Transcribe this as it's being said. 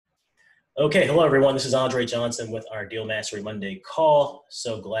Okay, hello everyone. This is Andre Johnson with our Deal Mastery Monday call.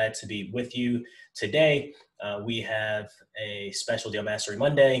 So glad to be with you today. We have a special Deal Mastery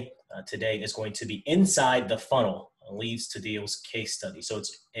Monday. Today is going to be Inside the Funnel, Leads to Deals case study. So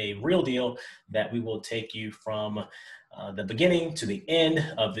it's a real deal that we will take you from the beginning to the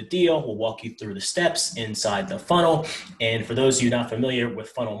end of the deal. We'll walk you through the steps inside the funnel. And for those of you not familiar with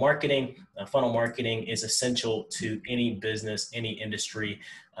funnel marketing is essential to any business, any industry,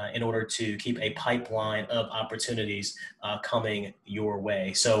 in order to keep a pipeline of opportunities coming your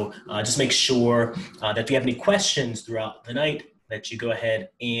way. So just make sure that if you have any questions throughout the night, that you go ahead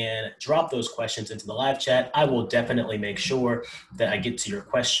and drop those questions into the live chat. I will definitely make sure that I get to your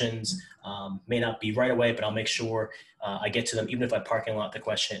questions. May not be right away, but I'll make sure I get to them, even if I parking lot the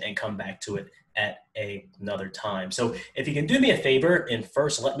question and come back to it at another time. So if you can do me a favor and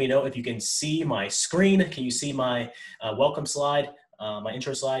first let me know if you can see my screen. Can you see my welcome slide? My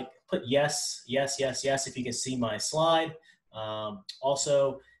intro slide, put yes, yes, yes, yes, if you can see my slide.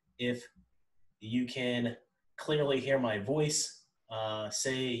 Also, if you can clearly hear my voice,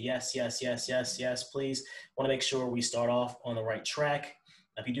 say yes, yes, yes, yes, yes, please. Want to make sure we start off on the right track.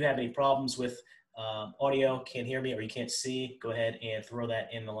 If you do have any problems with audio, can't hear me, or you can't see, go ahead and throw that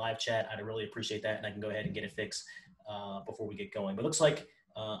in the live chat. I'd really appreciate that, and I can go ahead and get it fixed before we get going. But it looks like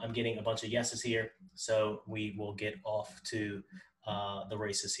I'm getting a bunch of yeses here, so we will get off to the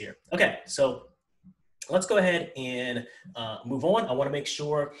races here. Okay, so let's go ahead and move on. I want to make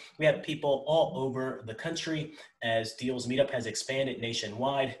sure we have people all over the country as Deals Meetup has expanded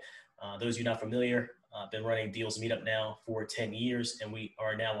nationwide. Those of you not familiar, I've been running Deals Meetup now for 10 years, and we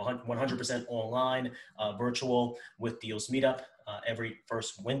are now 100% online, virtual with Deals Meetup every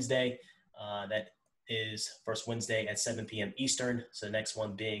first Wednesday. That is first Wednesday at 7 p.m. Eastern, so the next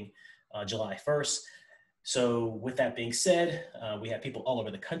one being July 1st. So with that being said, we have people all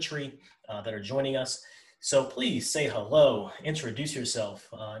over the country that are joining us. So please say hello, introduce yourself,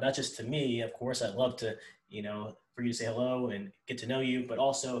 not just to me, of course. I'd love to, for you to say hello and get to know you, but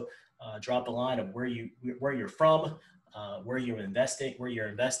also drop a line of where you're from, where you're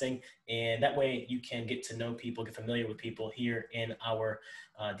investing, and that way you can get to know people, get familiar with people here in our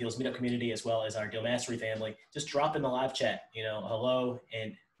Deals Meetup community, as well as our Deal Mastery family. Just drop in the live chat, hello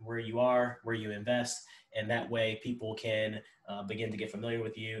and where you are, where you invest. And that way people can begin to get familiar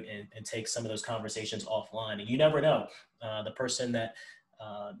with you and take some of those conversations offline. And you never know, the person that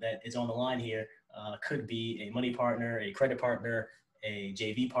is on the line here could be a money partner, a credit partner, a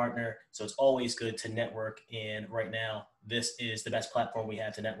JV partner. So it's always good to network. And right now, this is the best platform we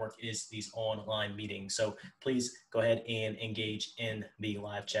have to network, is these online meetings. So please go ahead and engage in the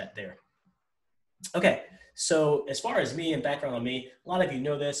live chat there. Okay, so as far as me and background on me, a lot of you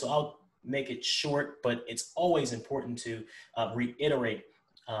know this, so I'll make it short, but it's always important to reiterate,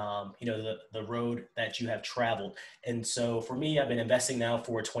 the road that you have traveled. And so for me, I've been investing now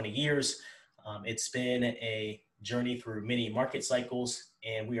for 20 years. It's been a journey through many market cycles,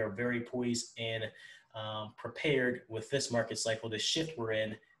 and we are very poised and prepared with this market cycle, this shift we're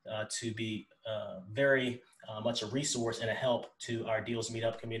in, to be very much a resource and a help to our Deals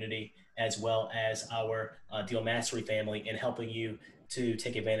Meetup community, as well as our Deal Mastery family, in helping you to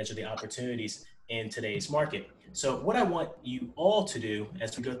take advantage of the opportunities in today's market. So what I want you all to do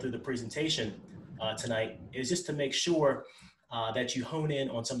as we go through the presentation tonight is just to make sure that you hone in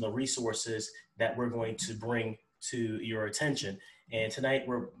on some of the resources that we're going to bring to your attention. And tonight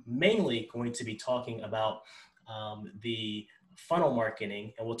we're mainly going to be talking about the funnel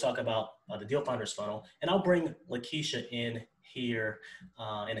marketing, and we'll talk about the Deal Founders funnel. And I'll bring Lakeisha in here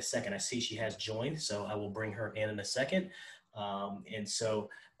in a second. I see she has joined, so I will bring her in a second. And so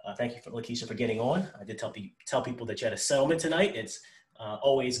thank you, Lakeisha, for getting on. I did tell people that you had a settlement tonight. It's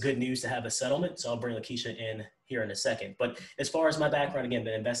always good news to have a settlement. So I'll bring Lakeisha in here in a second. But as far as my background, again,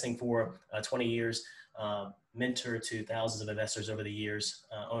 been investing for 20 years, mentor to thousands of investors over the years,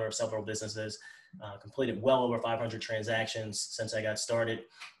 owner of several businesses, completed well over 500 transactions since I got started.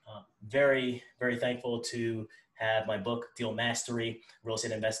 Very, very thankful to have my book, Deal Mastery, Real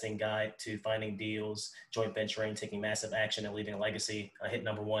Estate Investing Guide to Finding Deals, Joint Venturing, Taking Massive Action, and Leaving a Legacy. I hit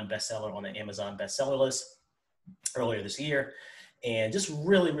 #1 bestseller on the Amazon bestseller list earlier this year. And just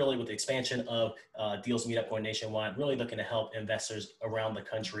really, really with the expansion of Deals Meetup going nationwide, really looking to help investors around the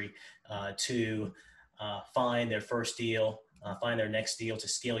country to find their first deal, find their next deal, to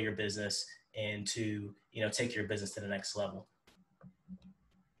scale your business and to take your business to the next level.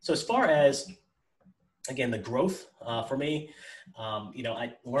 So as far as, again, the growth for me,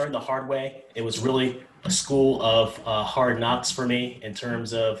 I learned the hard way. It was really a school of hard knocks for me in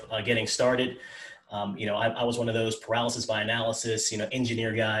terms of getting started. I was one of those paralysis by analysis,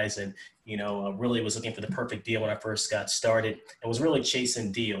 engineer guys, and, really was looking for the perfect deal when I first got started and was really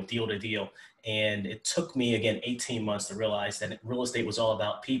chasing deal to deal. And it took me, again, 18 months to realize that real estate was all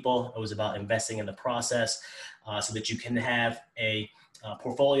about people. It was about investing in the process so that you can have a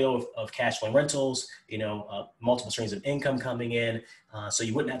portfolio of cash flow rentals, multiple streams of income coming in. So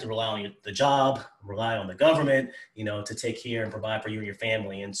you wouldn't have to rely on the job, rely on the government, to take care and provide for you and your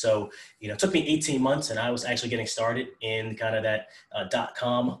family. And so, it took me 18 months and I was actually getting started in kind of that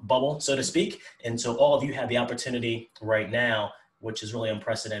 .com bubble, so to speak. And so all of you have the opportunity right now, which is really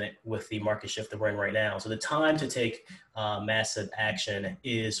unprecedented with the market shift that we're in right now. So the time to take massive action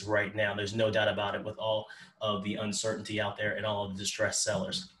is right now. There's no doubt about it with all of the uncertainty out there and all of the distressed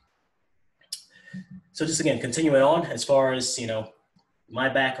sellers. So just again, continuing on as far as, my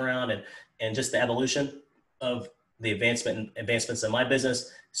background and just the evolution of the advancements in my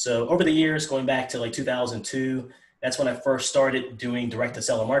business. So over the years, going back to like 2002, that's when I first started doing direct to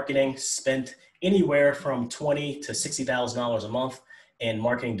seller marketing, spent anywhere from $20,000 to $60,000 a month in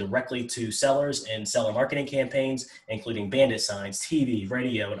marketing directly to sellers and seller marketing campaigns, including bandit signs, TV,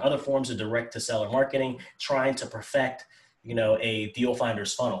 radio, and other forms of direct to seller marketing, trying to perfect, a deal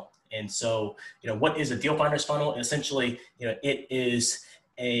finder's funnel. And so, what is a deal finder's funnel? Essentially, it is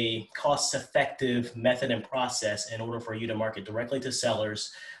a cost-effective method and process in order for you to market directly to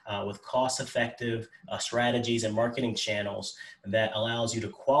sellers with cost-effective strategies and marketing channels that allows you to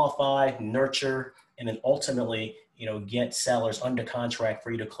qualify, nurture, and then ultimately, get sellers under contract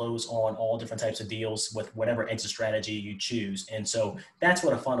for you to close on all different types of deals with whatever exit strategy you choose. And so that's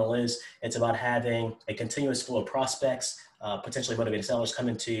what a funnel is. It's about having a continuous flow of prospects, potentially motivated sellers come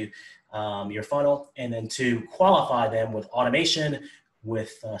into your funnel, and then to qualify them with automation,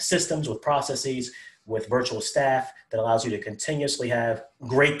 with systems, with processes, with virtual staff that allows you to continuously have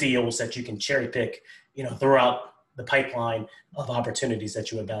great deals that you can cherry pick, throughout the pipeline of opportunities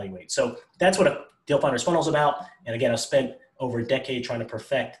that you evaluate. So that's what a deal finder's funnel is about. And again, I've spent over a decade trying to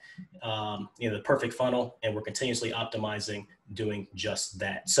perfect, the perfect funnel, and we're continuously optimizing, doing just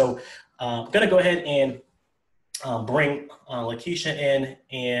that. So I'm going to go ahead and bring Lakeisha in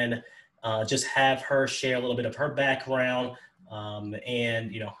and just have her share a little bit of her background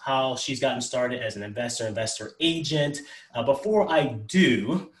and how she's gotten started as an investor agent. Before I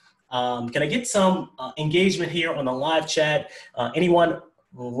do, can I get some engagement here on the live chat? Anyone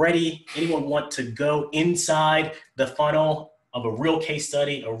ready? Anyone want to go inside the funnel of a real case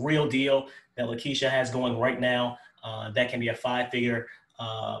study, a real deal that Lakeisha has going right now? That can be a 5-figure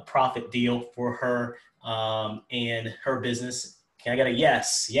profit deal for her and her business. Can I get a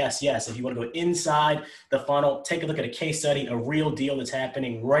yes? Yes, yes. If you want to go inside the funnel, take a look at a case study, a real deal that's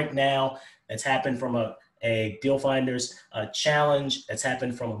happening right now, that's happened from a deal finder's challenge, that's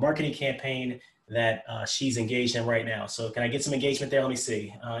happened from a marketing campaign that she's engaged in right now. So can I get some engagement there? Let me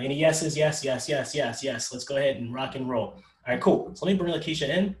see. Any yeses? Yes, yes, yes, yes, yes. Let's go ahead and rock and roll. All right, cool. So let me bring Lakeisha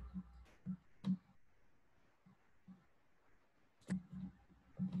in.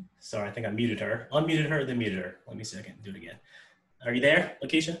 Sorry, I think I muted her. Unmuted her, then muted her. Let me see if I can do it again. Are you there,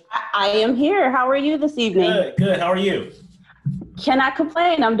 Lakeisha? I am here. How are you this evening? Good, good. How are you? Cannot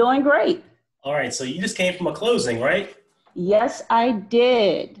complain. I'm doing great. All right. So you just came from a closing, right? Yes, I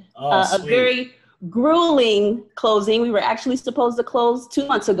did. Oh, a very grueling closing. We were actually supposed to close 2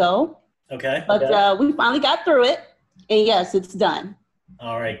 months ago. Okay. But we finally got through it. And yes, it's done.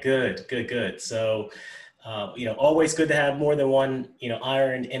 All right. Good, good, good. So, always good to have more than one,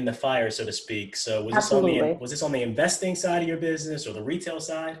 iron in the fire, so to speak. So was this on the investing side of your business or the retail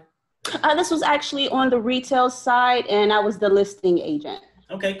side? This was actually on the retail side, and I was the listing agent.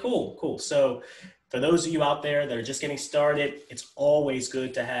 Okay, cool, cool. So for those of you out there that are just getting started, it's always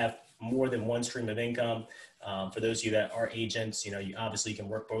good to have more than one stream of income. For those of you that are agents, you obviously can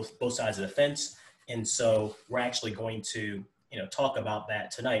work both sides of the fence. And so we're actually going to talk about that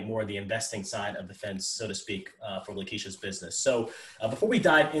tonight, more of the investing side of the fence, so to speak, for Lakeisha's business. So before we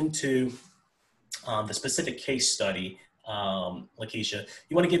dive into the specific case study, Lakeisha,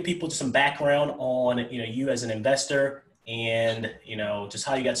 you want to give people just some background on, you as an investor and, just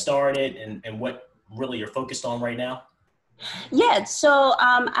how you got started and what really you're focused on right now? Yeah, so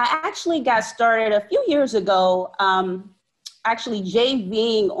I actually got started a few years ago, actually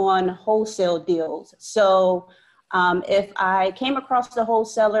JVing on wholesale deals. So if I came across the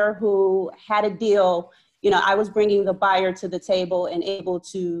wholesaler who had a deal, I was bringing the buyer to the table and able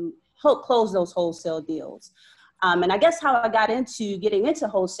to help close those wholesale deals. And I guess how I got into getting into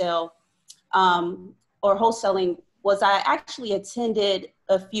wholesale or wholesaling was I actually attended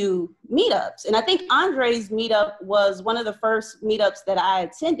a few meetups. And I think Andre's meetup was one of the first meetups that I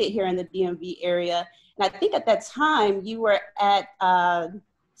attended here in the DMV area. And I think at that time you were at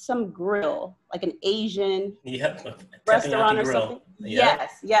some grill, like an Asian restaurant or grill. something. Yep.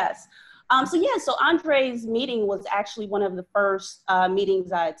 Yes. So Andre's meeting was actually one of the first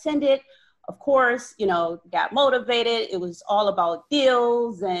meetings I attended. Of course, got motivated. It was all about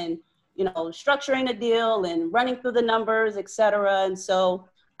deals and, structuring a deal and running through the numbers, et cetera. And so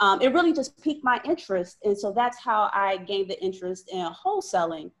it really just piqued my interest. And so that's how I gained the interest in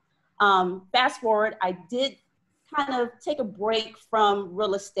wholesaling. Fast forward, I did kind of take a break from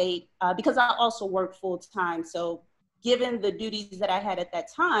real estate because I also work full time. So given the duties that I had at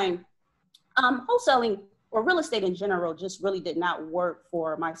that time, wholesaling or real estate in general just really did not work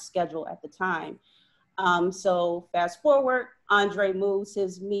for my schedule at the time. So fast forward, Andre moves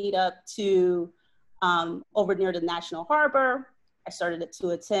his meetup to over near the National Harbor. I started to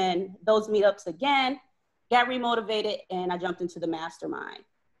attend those meetups again, got remotivated, and I jumped into the mastermind.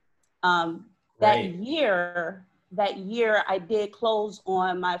 That year, I did close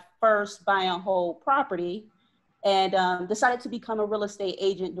on my first buy and hold property and decided to become a real estate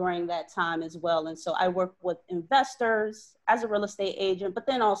agent during that time as well. And so I worked with investors as a real estate agent, but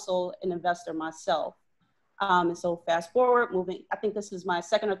then also an investor myself. And so fast forward, I think this is my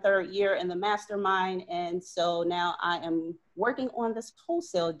second or third year in the mastermind. And so now I am working on this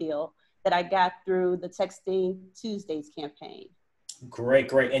wholesale deal that I got through the Texting Tuesdays campaign.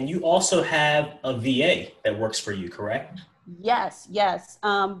 Great. And you also have a VA that works for you, correct? Yes.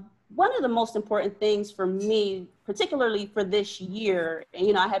 One of the most important things for me, particularly for this year,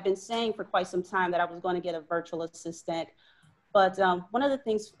 and, I had been saying for quite some time that I was going to get a virtual assistant. But one of the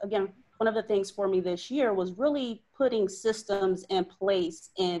things for me this year was really putting systems in place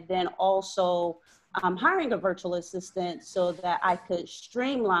and then also hiring a virtual assistant so that I could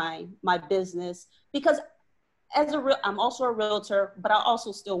streamline my business because I'm also a realtor, but I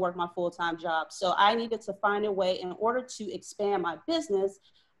also still work my full-time job. So I needed to find a way in order to expand my business.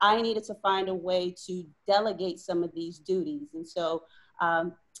 I needed to find a way to delegate some of these duties. And so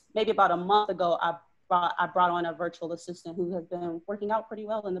maybe about a month ago, I brought on a virtual assistant who has been working out pretty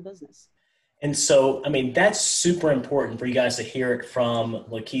well in the business. And so, that's super important for you guys to hear it from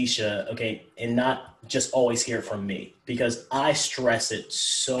Lakeisha, okay, and not just always hear it from me, because I stress it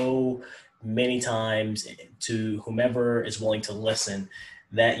so many times to whomever is willing to listen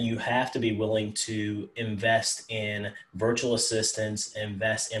that you have to be willing to invest in virtual assistants,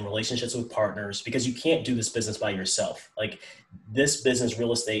 invest in relationships with partners, because you can't do this business by yourself. Like, this business,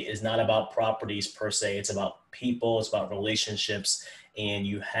 real estate, is not about properties per se. It's about people, it's about relationships, and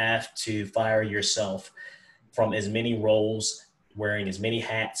you have to fire yourself from as many roles, wearing as many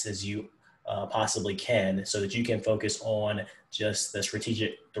hats as you possibly can, so that you can focus on just the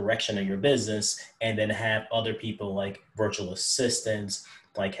strategic direction of your business, and then have other people like virtual assistants,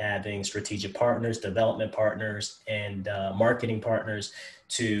 like having strategic partners, development partners, and marketing partners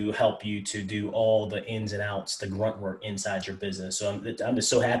to help you to do all the ins and outs, the grunt work inside your business. So I'm just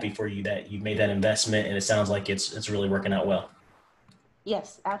so happy for you that you made that investment, and it sounds like it's really working out well.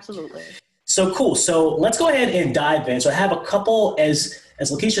 Yes, absolutely. So cool. So let's go ahead and dive in. So I have a couple, as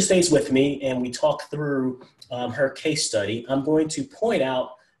Lakeisha stays with me and we talk through her case study, I'm going to point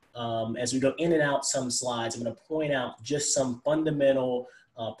out, as we go in and out some slides, I'm going to point out just some fundamental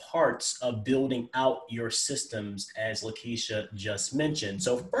parts of building out your systems, as Lakeisha just mentioned.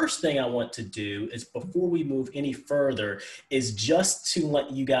 So first thing I want to do is, before we move any further, is just to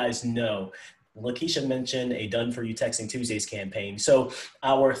let you guys know, Lakeisha mentioned a Done For You Texting Tuesdays campaign. So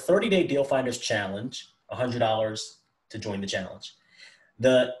our 30-day Deal Finders Challenge, $100 to join the challenge.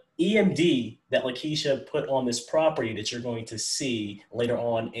 The EMD that Lakeisha put on this property that you're going to see later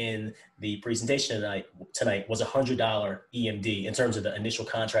on in the presentation tonight was $100 EMD in terms of the initial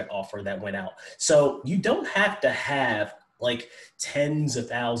contract offer that went out. So you don't have to have like tens of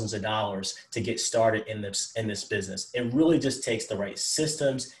thousands of dollars to get started in this business. It really just takes the right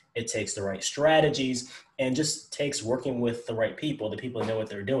systems. It takes the right strategies, and just takes working with the right people, the people that know what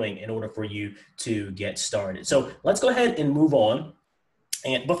they're doing, in order for you to get started. So let's go ahead and move on.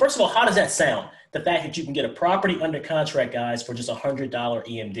 But first of all, how does that sound? The fact that you can get a property under contract, guys, for just $100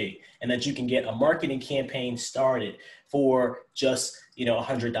 EMD, and that you can get a marketing campaign started for just,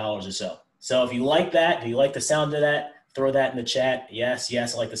 $100 or so. So if you like that, do you like the sound of that? Throw that in the chat. Yes,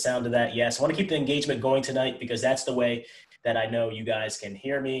 I like the sound of that. Yes, I want to keep the engagement going tonight, because that's the way that I know you guys can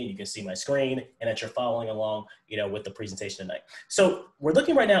hear me, you can see my screen, and that you're following along, with the presentation tonight. So we're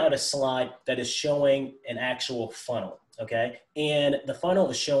looking right now at a slide that is showing an actual funnel, okay? And the funnel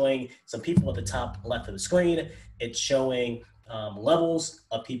is showing some people at the top left of the screen. It's showing levels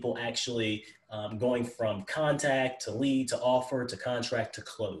of people actually going from contact to lead to offer to contract to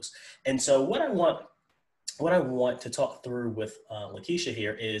close. And so what I want to talk through with Lakeisha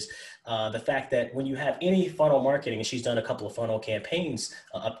here is the fact that when you have any funnel marketing, and she's done a couple of funnel campaigns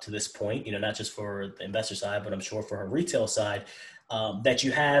up to this point, not just for the investor side, but I'm sure for her retail side, that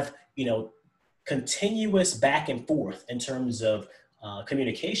you have, continuous back and forth in terms of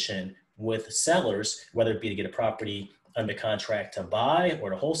communication with sellers, whether it be to get a property under contract to buy or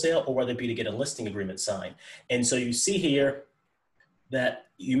to wholesale, or whether it be to get a listing agreement signed. And so you see here that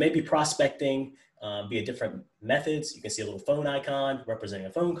you may be prospecting via different methods. You can see a little phone icon representing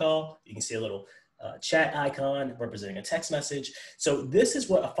a phone call. You can see a little chat icon representing a text message. So this is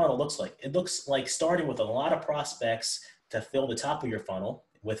what a funnel looks like. It looks like starting with a lot of prospects to fill the top of your funnel.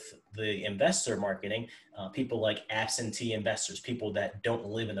 With the investor marketing, people like absentee investors, people that don't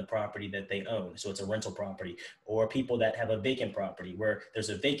live in the property that they own. So it's a rental property, or people that have a vacant property where there's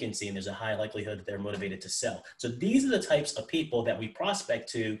a vacancy and there's a high likelihood that they're motivated to sell. So these are the types of people that we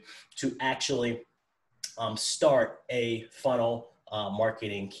prospect to actually start a funnel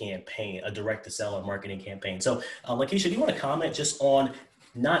marketing campaign, a direct to seller marketing campaign. So Lakeisha, do you want to comment just on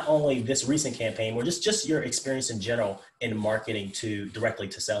not only this recent campaign, or just your experience in general in marketing directly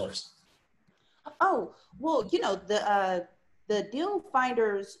to sellers? Oh, well, the Deal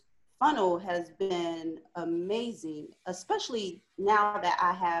Finders funnel has been amazing, especially now that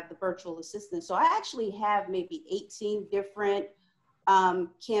I have the virtual assistant. So I actually have maybe 18 different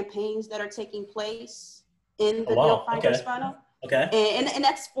campaigns that are taking place in the Deal Finders funnel. Okay. And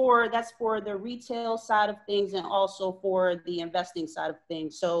that's for the retail side of things, and also for the investing side of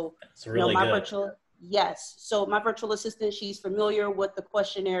things. So it's really good. So my virtual assistant, she's familiar with the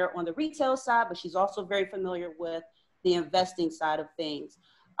questionnaire on the retail side, but she's also very familiar with the investing side of things.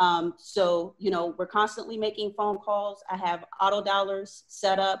 So we're constantly making phone calls. I have auto dialers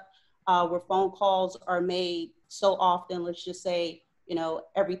set up where phone calls are made so often. Let's just say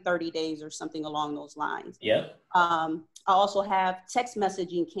every 30 days or something along those lines. Yeah. I also have text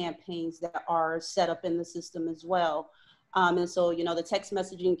messaging campaigns that are set up in the system as well. And so, the text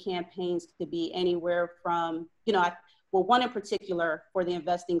messaging campaigns could be anywhere from, one in particular for the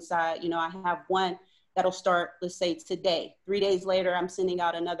investing side, I have one that'll start, let's say today. 3 days later, I'm sending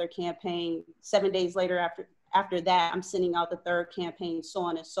out another campaign. 7 days later, after that, I'm sending out the third campaign, so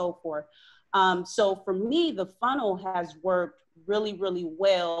on and so forth. So for me, the funnel has worked really, really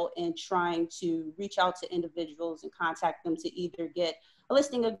well in trying to reach out to individuals and contact them to either get a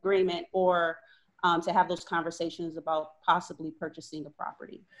listing agreement or to have those conversations about possibly purchasing a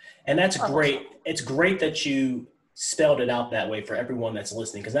property. And that's great. It's great that you spelled it out that way for everyone that's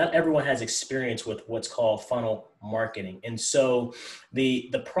listening, because not everyone has experience with what's called funnel marketing. And so the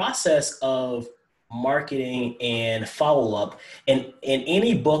process of marketing and follow-up, and in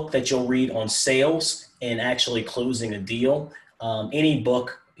any book that you'll read on sales and actually closing a deal, any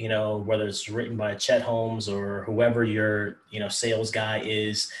book, whether it's written by Chet Holmes or whoever your, sales guy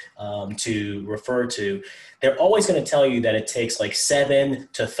is to refer to, they're always going to tell you that it takes like 7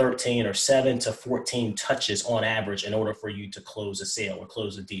 to 13 or 7 to 14 touches on average in order for you to close a sale or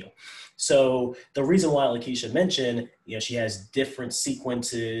close a deal. So the reason why Lakeisha mentioned, she has different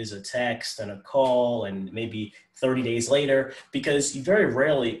sequences, a text and a call, and maybe 30 days later, because you very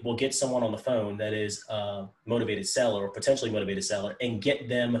rarely will get someone on the phone that is a motivated seller or potentially motivated seller and get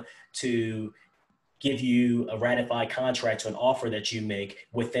them to give you a ratified contract to an offer that you make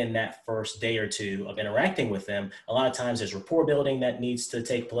within that first day or two of interacting with them. A lot of times there's rapport building that needs to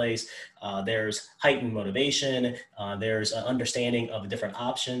take place. There's heightened motivation. There's an understanding of the different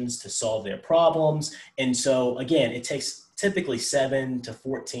options to solve their problems. And so again, it takes typically 7 to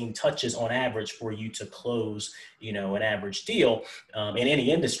 14 touches on average for you to close, an average deal in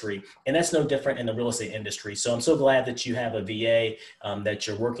any industry. And that's no different in the real estate industry. So I'm so glad that you have a VA, that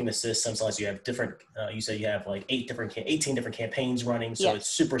you're working the system. Sometimes you have different, you said you have like 18 different campaigns running. So It's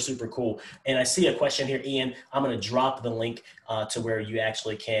super, super cool. And I see a question here, Ian. I'm going to drop the link to where you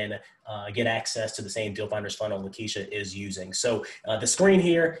actually can get access to the same Deal Finders funnel Lakeisha is using. So the screen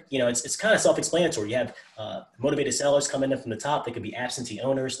here, it's kind of self-explanatory. You have motivated sellers coming in from the top. They could be absentee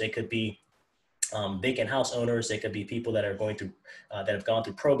owners. They could be vacant house owners. They could be people that are going through, that have gone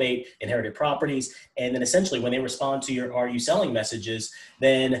through probate, inherited properties. And then essentially when they respond to your "Are you selling?" messages,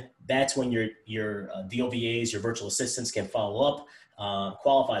 then that's when your deal VAs, your virtual assistants can follow up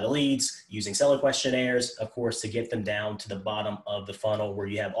qualify the leads using seller questionnaires, of course, to get them down to the bottom of the funnel where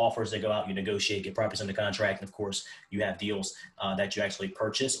you have offers that go out, you negotiate, get properties under contract, and of course, you have deals that you actually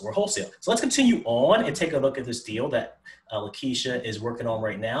purchase or wholesale. So let's continue on and take a look at this deal that Lakeisha is working on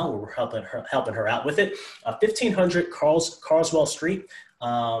right now, where we're helping her out with it. 1500 Carswell Street.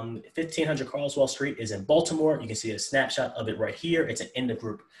 1500 Carswell Street is in Baltimore. You can see a snapshot of it right here. It's an in the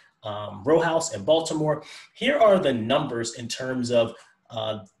group row house in Baltimore. Here are the numbers in terms of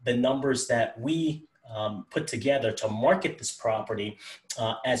the numbers that we put together to market this property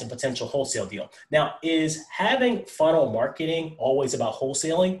as a potential wholesale deal. Now, is having funnel marketing always about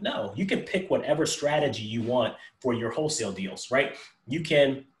wholesaling? No, you can pick whatever strategy you want for your wholesale deals, right? You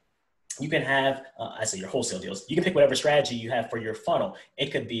can have, I say your wholesale deals, you can pick whatever strategy you have for your funnel.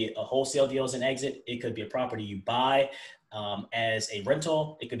 It could be a wholesale deal as an exit. It could be a property you buy as a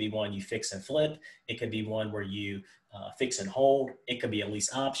rental. It could be one you fix and flip. It could be one where you fix and hold. It could be a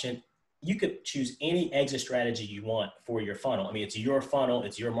lease option. You could choose any exit strategy you want for your funnel. I mean, it's your funnel,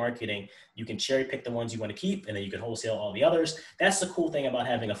 it's your marketing. You can cherry pick the ones you want to keep, and then you can wholesale all the others. That's the cool thing about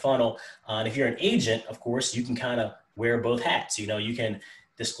having a funnel. And if you're an agent, of course, you can kind of wear both hats. You know, you can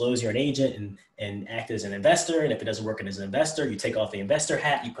disclose you're an agent and act as an investor. And if it doesn't work as an investor, you take off the investor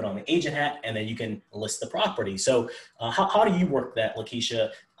hat, you put on the agent hat, and then you can list the property. So how do you work that,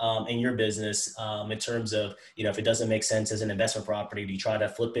 Lakeisha, in your business in terms of, you know, if it doesn't make sense as an investment property, do you try to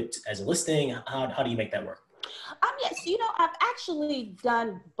flip it as a listing? How do you make that work? Yes, you know, I've actually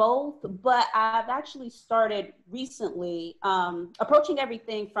done both, but I've actually started recently approaching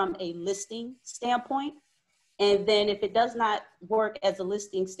everything from a listing standpoint. And then if it does not work as a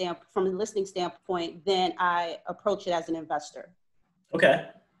listing standpoint, then I approach it as an investor. Okay.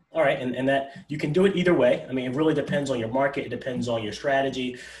 All right. And that you can do it either way. I mean, it really depends on your market. It depends on your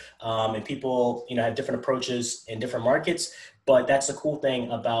strategy. And people, you know, have different approaches in different markets, but that's the cool thing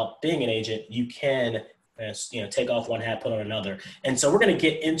about being an agent. You can, you know, take off one hat, put on another. And so we're going to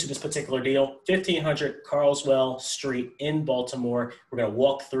get into this particular deal, 1500 Carswell Street in Baltimore. We're going to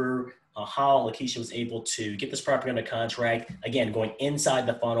walk through how Lakeisha was able to get this property under contract. Again, going inside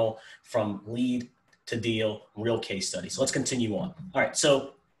the funnel from lead to deal, real case study. So let's continue on. All right.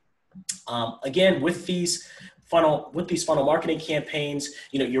 So again, with these funnel marketing campaigns,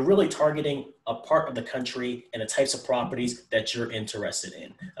 you know, you're really targeting a part of the country and the types of properties that you're interested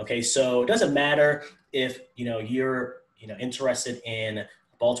in. Okay. So it doesn't matter if, you know, you're, you know, interested in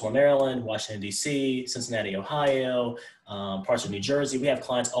Baltimore, Maryland, Washington, D.C., Cincinnati, Ohio, parts of New Jersey. We have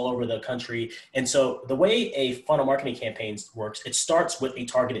clients all over the country. And so the way a funnel marketing campaign works, it starts with a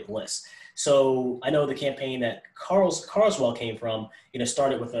targeted list. So I know the campaign that Carswell came from, you know,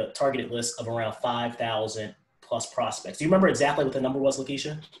 started with a targeted list of around 5,000 plus prospects. Do you remember exactly what the number was,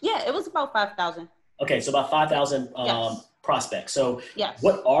 Lakeisha? Yeah, it was about 5,000. Okay, so about 5,000 Yes. prospects. So Yes.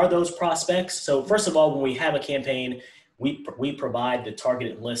 what are those prospects? So first of all, when we have a campaign, we provide the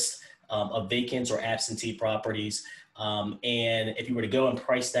targeted list of vacants or absentee properties. And if you were to go and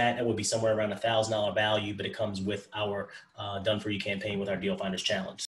price that, it would be somewhere around $1,000 value, but it comes with our Done For You campaign with our Deal Finders Challenge.